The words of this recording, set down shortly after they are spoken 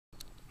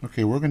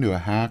Okay, we're going to do a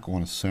hack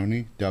on a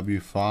Sony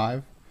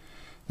W5.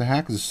 The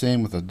hack is the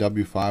same with a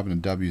W5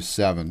 and a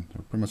W7.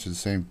 They're pretty much the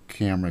same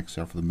camera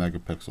except for the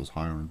megapixels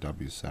higher on a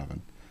W7.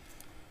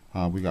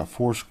 We got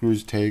 4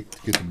 screws to take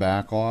to get the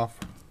back off.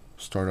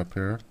 Start up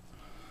here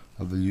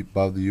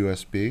above the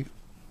USB.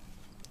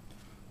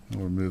 And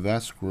we'll remove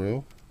that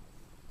screw.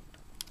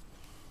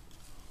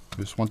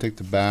 Just want to take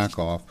the back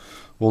off.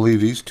 We'll leave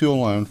these two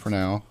alone for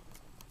now.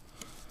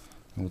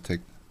 And we'll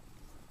take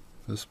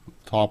this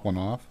top one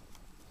off.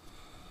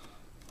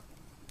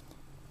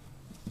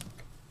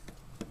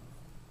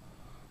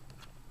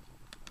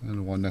 And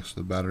the one next to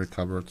the battery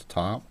cover at the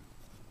top.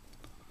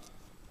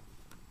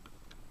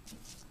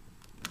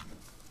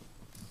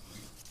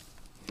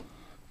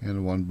 And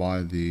the one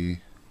by the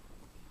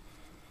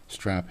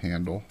strap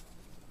handle.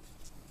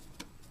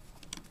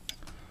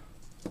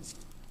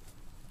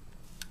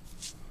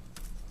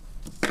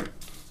 And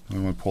we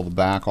want to pull the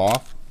back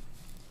off.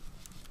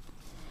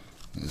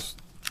 Just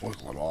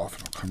wiggle it off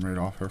and it'll come right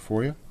off here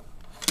for you.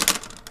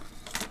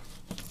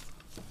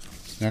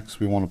 Next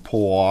we want to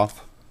pull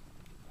off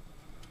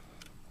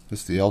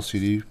this is the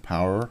LCD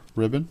power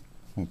ribbon.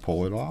 We'll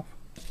pull it off.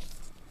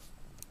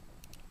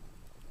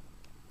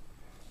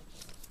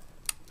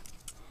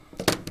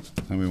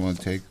 Then we want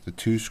to take the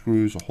 2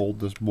 screws to hold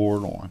this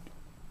board on.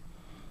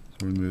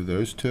 So remove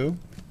those 2.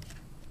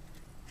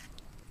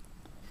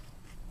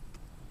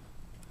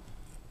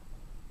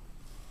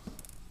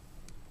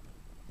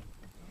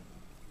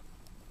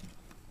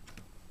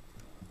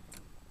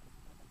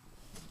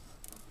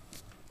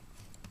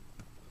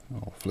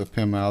 I'll flip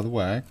him out of the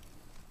way.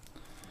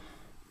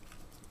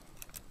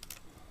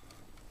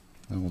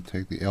 Then we'll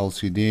take the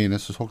LCD, and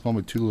this is hooked on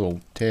with 2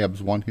 little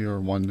tabs, one here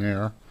and one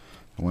there,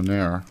 and one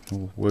there.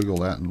 We'll wiggle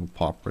that and it'll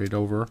pop right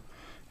over,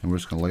 and we're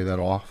just going to lay that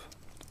off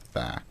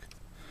back.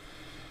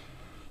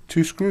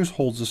 2 screws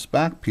holds this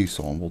back piece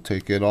on. We'll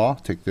take it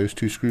off, take those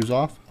 2 screws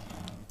off.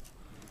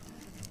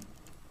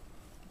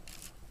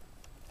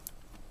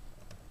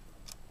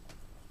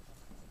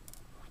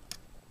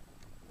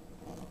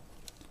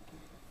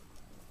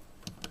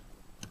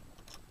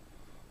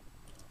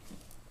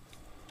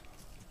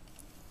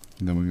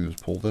 And then we can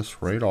just pull this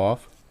right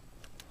off.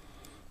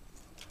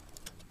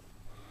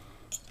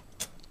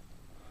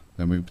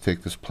 Then we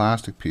take this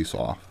plastic piece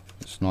off.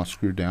 It's not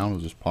screwed down,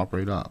 it'll just pop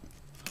right up.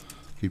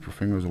 Keep your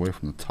fingers away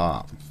from the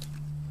top.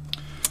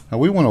 Now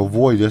we want to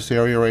avoid this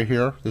area right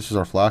here. This is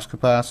our flash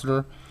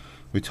capacitor.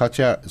 If we touch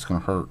that, it's going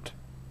to hurt.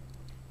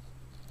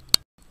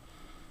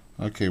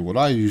 Okay, what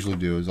I usually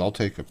do is I'll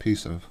take a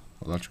piece of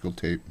electrical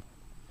tape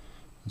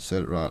and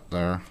set it right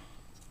there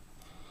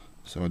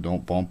so I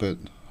don't bump it.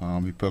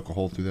 You poke a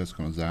hole through that, it's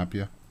going to zap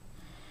you,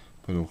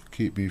 but it'll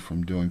keep me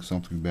from doing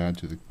something bad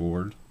to the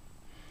board.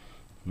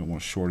 I don't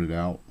want to short it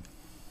out.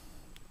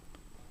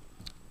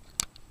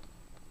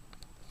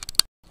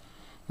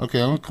 Okay,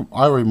 I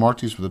already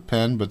marked these with a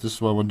pen, but this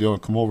is what I'm going to do. I'll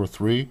come over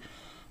 3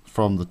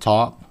 from the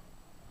top.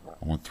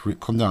 I want 3,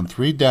 come down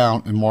 3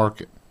 down and mark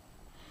it.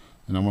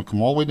 And I'm going to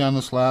come all the way down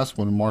this last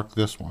one and mark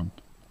this one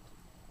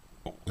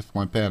with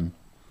my pen.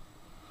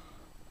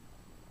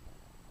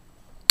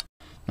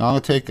 Now I'm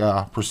going to take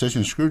a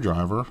precision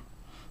screwdriver.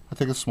 I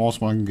take the smallest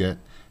one I can get.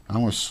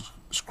 I'm going to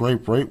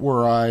scrape right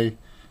where I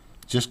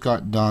just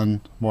got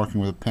done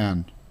marking with a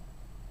pen.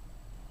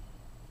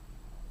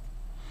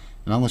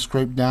 And I'm going to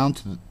scrape down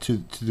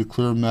to the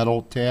clear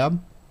metal tab.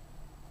 And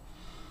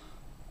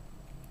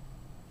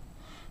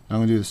I'm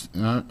going to do this.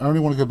 And I only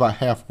want to go about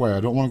halfway.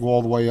 I don't want to go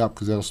all the way up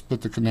because that'll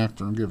split the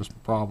connector and give us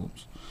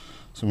problems.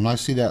 So when I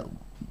see that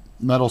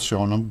metal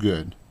showing, I'm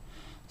good.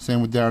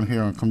 Same with down here.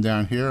 I'm going to come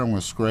down here. I'm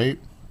going to scrape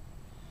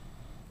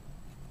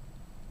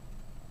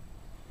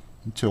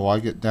until I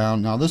get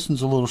down. Now this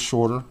one's a little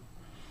shorter.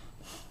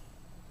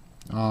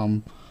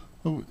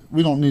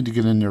 We don't need to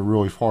get in there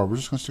really far. We're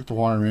just going to stick the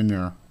wire in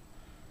there.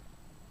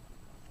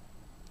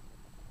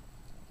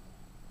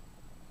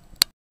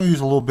 I'm going to use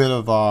a little bit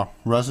of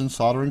resin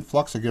soldering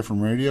flux I get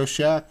from Radio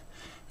Shack.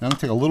 And I'm going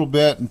to take a little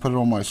bit and put it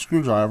on my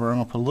screwdriver. I'm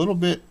going to put a little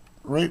bit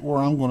right where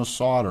I'm going to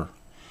solder,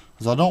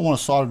 because I don't want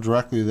to solder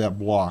directly to that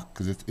block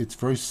because it's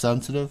very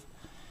sensitive.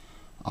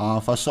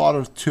 If I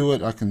solder to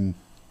it, I can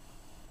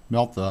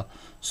melt the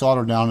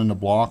solder down in the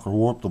block, or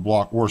warp the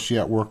block, worse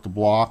yet, work the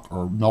block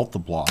or melt the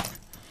block.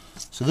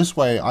 So this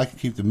way I can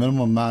keep the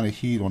minimum amount of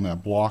heat on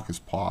that block as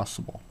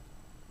possible.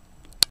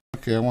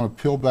 Okay, I want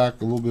to peel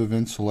back a little bit of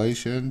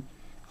insulation,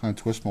 kind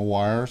of twist my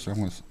wires. I'm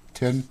going to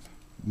tin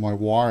my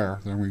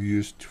wire that I'm going to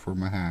use for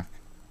my hack.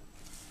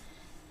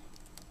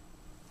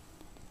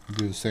 I'll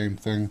do the same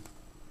thing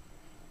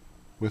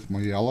with my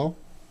yellow,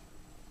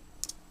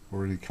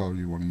 or any color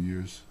you want to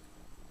use.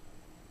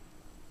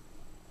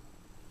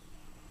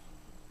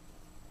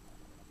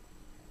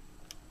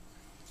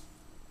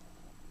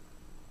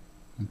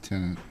 And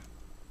tin it.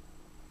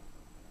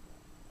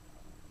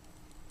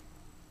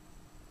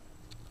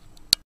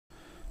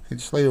 Okay,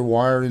 just lay your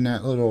wire in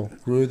that little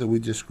groove that we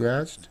just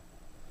scratched.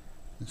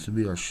 This will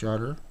be our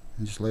shutter.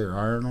 And just lay your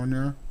iron on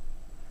there.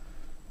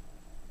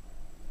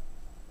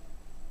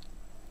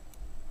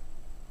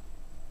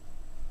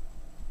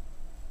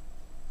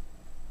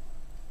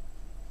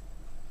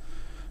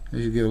 As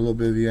you get a little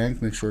bit of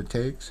yank, make sure it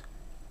takes.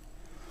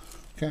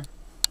 Okay.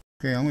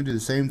 Okay, I'm going to do the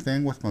same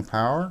thing with my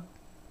power.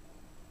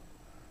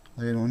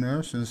 Lay it on there.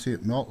 As soon as I see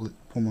it melt,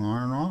 pull my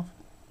iron off.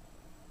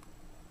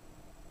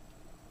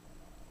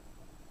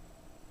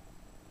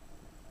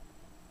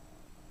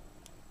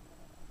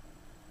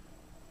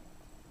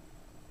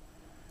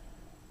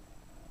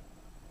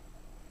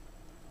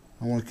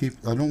 I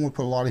don't want to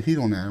put a lot of heat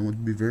on that. I want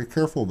to be very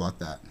careful about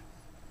that.